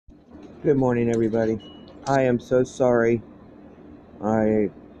Good morning, everybody. I am so sorry. I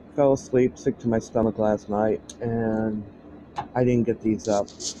fell asleep sick to my stomach last night, and I didn't get these up.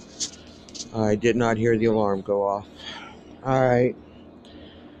 I did not hear the alarm go off. Alright,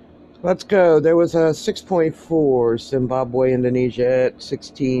 let's go. There was a 6.4 Zimbabwe, Indonesia at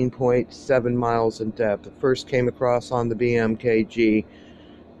 16.7 miles in depth. It first came across on the Bmkg,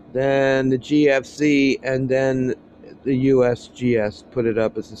 then the GFZ, and then the Usgs put it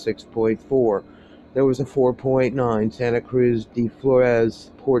up as a 6.4. There was a 4.9, Santa Cruz de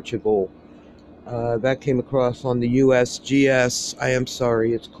Flores, Portugal. That came across on the USGS. I am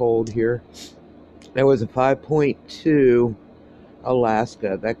sorry, it's cold here. There was a 5.2,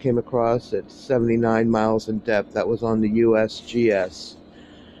 Alaska. That came across at 79 miles in depth. That was on the USGS.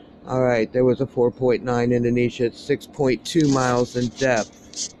 Alright, there was a 4.9, Indonesia at 6.2 miles in depth.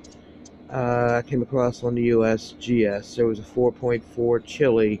 Came across on the USGS. There was a 4.4,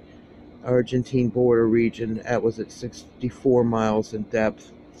 Chile, Argentine border region. That was at 64 miles in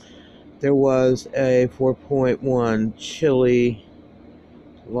depth. There was a 4.1, Chile,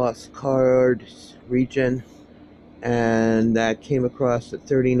 Los Cards region, and that came across at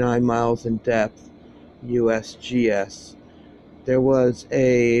 39 miles in depth, USGS. There was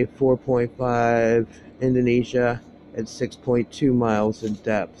a 4.5, Indonesia, at 6.2 miles in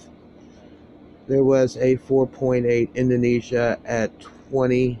depth. There was a 4.8, Indonesia at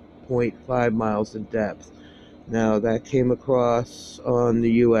 20.5 miles in depth. Now, that came across on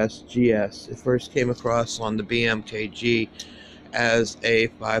the USGS. It first came across on the Bmkg as a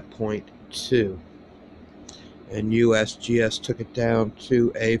 5.2. And USGS took it down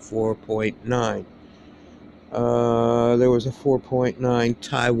to a 4.9. There was a 4.9,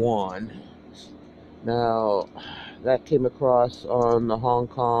 Taiwan. Now, that came across on the Hong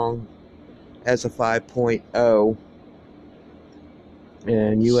Kong as a 5.0,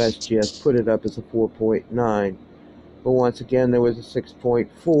 and USGS put it up as a 4.9. But once again, there was a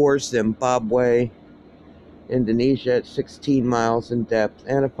 6.4, Zimbabwe, Indonesia at 16 miles in depth,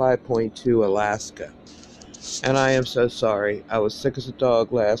 and a 5.2, Alaska. And I am so sorry. I was sick as a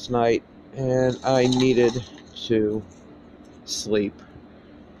dog last night, and I needed to sleep.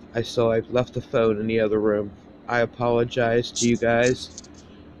 I left the phone in the other room. I apologize to you guys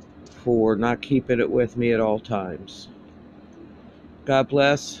for not keeping it with me at all times. God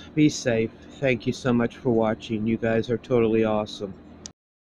bless. Be safe. Thank you so much for watching. You guys are totally awesome.